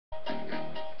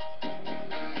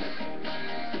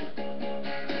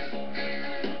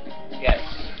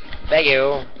Thank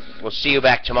you. We'll see you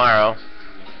back tomorrow.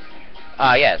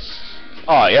 Yes.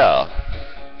 Oh, yeah.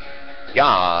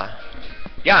 Yeah.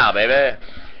 Yeah, baby.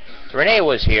 Renee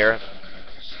was here,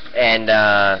 and,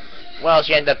 well,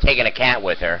 she ended up taking a cat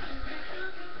with her.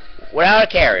 Without a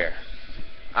carrier.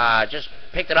 Just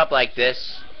picked it up like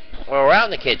this. Well, we're out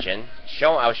in the kitchen.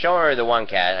 I was showing her the one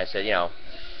cat. I said, you know,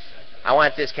 I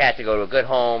want this cat to go to a good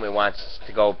home. It wants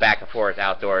to go back and forth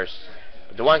outdoors.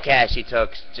 The one cat she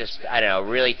took, just, I don't know,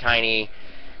 really tiny.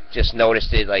 Just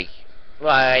noticed it, like,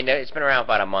 well, I know it's been around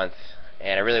about a month,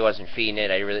 and I really wasn't feeding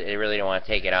it. I really didn't want to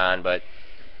take it on, but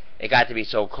it got to be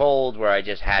so cold where I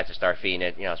just had to start feeding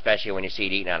it, you know, especially when you see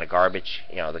it eating out of garbage,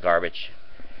 you know, the garbage.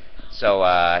 So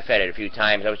I fed it a few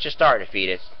times. I was just starting to feed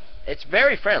it. It's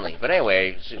very friendly. But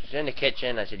anyway, it's in the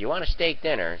kitchen. I said, you want a steak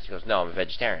dinner? She goes, no, I'm a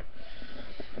vegetarian.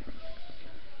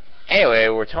 Anyway,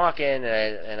 we're talking,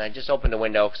 and I just opened the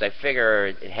window because I figure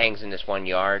it hangs in this one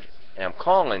yard, and I'm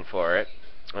calling for it,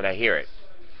 and I hear it.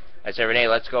 I said, Renee,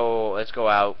 let's go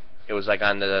out. It was like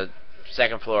on the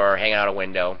second floor, hanging out a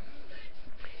window,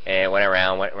 and went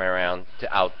around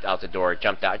to out the door,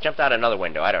 jumped out another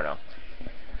window. I don't know.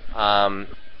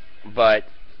 But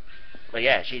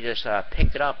yeah, she just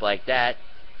picked it up like that,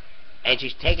 and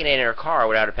she's taking it in her car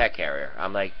without a pet carrier.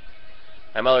 I'm like,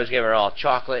 my mother's giving her all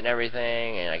chocolate and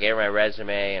everything, and I gave her my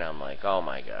resume, and I'm like, oh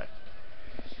my god.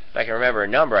 If I can remember a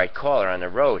number, I'd call her on the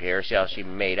road here, see how she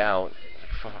made out.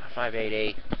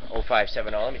 588-0570.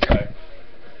 Let me try it.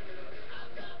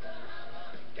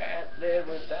 Can't live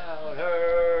without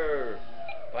her.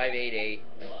 588.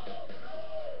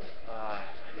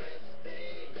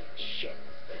 Shit.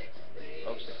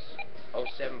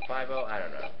 0750. I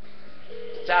don't know.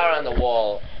 It's out on the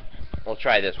wall. We'll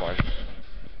try this one.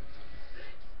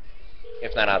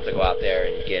 If not, I'll have to go out there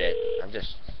and get it. I'm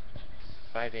just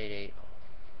 588.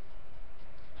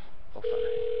 05.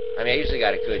 I mean, I usually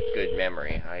got a good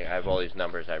memory. I have all these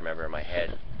numbers I remember in my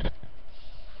head.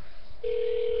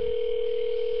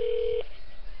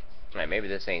 Alright, maybe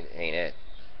this ain't it.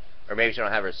 Or maybe she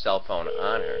don't have her cell phone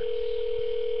on her.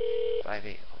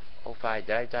 5805.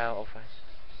 Did I dial 05?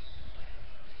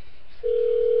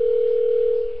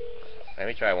 Let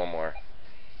me try one more.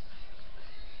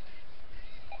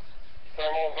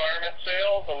 Thermal environment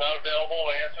sales. I'm not available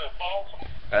to answer the phone.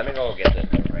 Let me go get this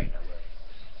right number.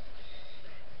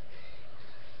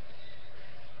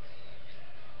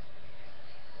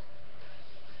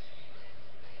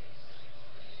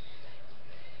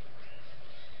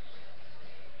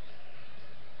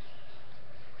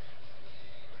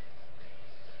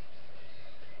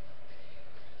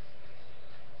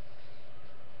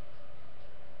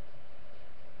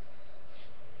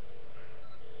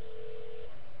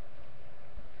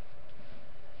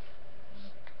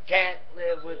 Can't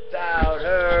live without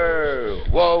her.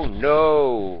 Whoa,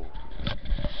 no.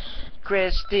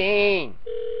 Christine.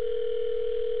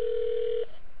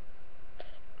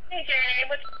 Hey, Jerry,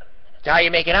 what's... How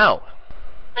you making out?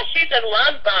 Well, she's a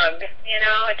love bug, you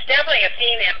know. It's definitely a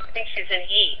female. I think she's in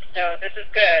heat, so this is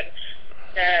good.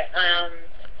 That,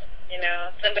 you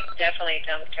know, somebody definitely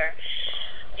dumped her.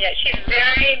 Yeah, she's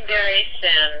very, very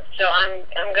thin, so I'm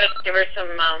going to give her some,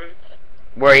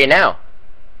 Where are you now?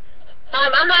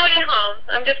 I'm already home.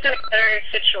 I'm just going to get her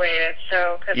situated,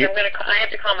 so, because I have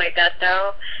to call my vet,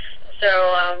 though.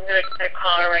 So I'm going to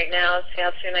call her right now, see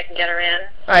how soon I can get her in.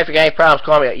 All right, if you got any problems,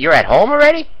 call me. You're at home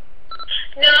already?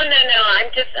 No.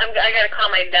 I got to call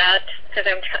my vet, because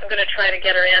I'm going to try to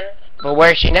get her in. Well,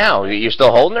 where is she now? You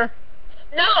still holding her?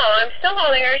 No, I'm still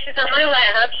holding her. She's on my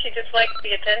lap. She just likes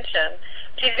the attention.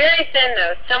 She's very thin,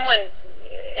 though.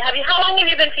 How long have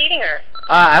you been feeding her?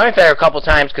 I went there a couple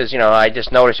times because, you know, I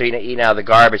just noticed her eating out of the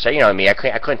garbage. So, you know me, I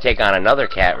couldn't take on another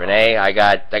cat, Renee. I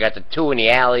got the two in the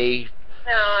alley.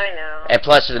 No, I know. And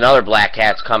plus there's another black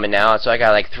cat's coming now, so I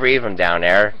got like 3 of them down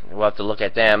there. We'll have to look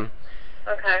at them.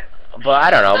 Okay. But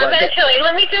I don't know. Eventually,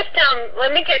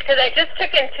 because I just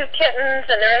took in 2 kittens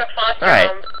and they're in a foster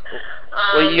home.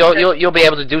 Well, you'll be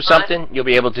able to do something. You'll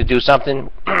be able to do something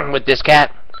with this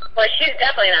cat. Well, she's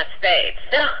definitely not spayed.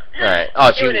 So right.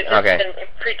 Oh, she would have just okay. been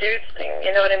producing,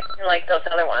 you know what I mean, like those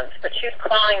other ones. But she's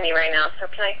calling me right now, so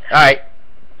can I? All right.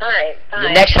 All right.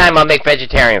 Bye. Next time I'll make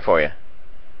vegetarian for you.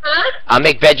 Huh? I'll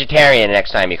make vegetarian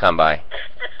next time you come by.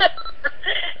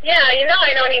 Yeah, you know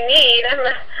I don't eat meat.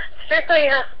 I'm strictly.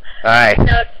 All right. You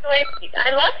know,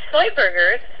 I love soy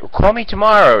burgers. Well, call me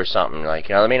tomorrow or something. Like,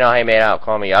 you know, let me know how you made out.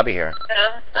 Call me. I'll be here.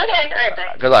 Okay. All right.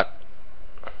 Bye. Good luck.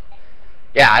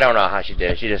 Yeah, I don't know how she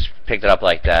did it. She just picked it up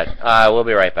like that. We'll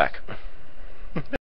be right back.